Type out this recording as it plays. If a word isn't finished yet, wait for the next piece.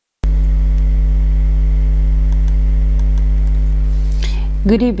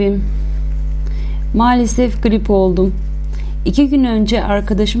Gribim. Maalesef grip oldum. 2 gün önce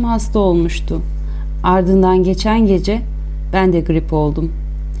arkadaşım hasta olmuştu. Ardından geçen gece ben de grip oldum.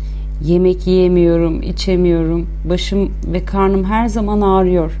 Yemek yiyemiyorum, içemiyorum. Başım ve karnım her zaman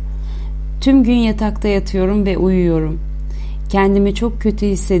ağrıyor. Tüm gün yatakta yatıyorum ve uyuyorum. Kendimi çok kötü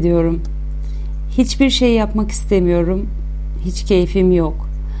hissediyorum. Hiçbir şey yapmak istemiyorum. Hiç keyfim yok.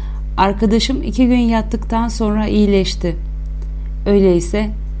 Arkadaşım 2 gün yattıktan sonra iyileşti. Öyleyse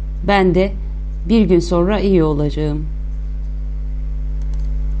ben de bir gün sonra iyi olacağım.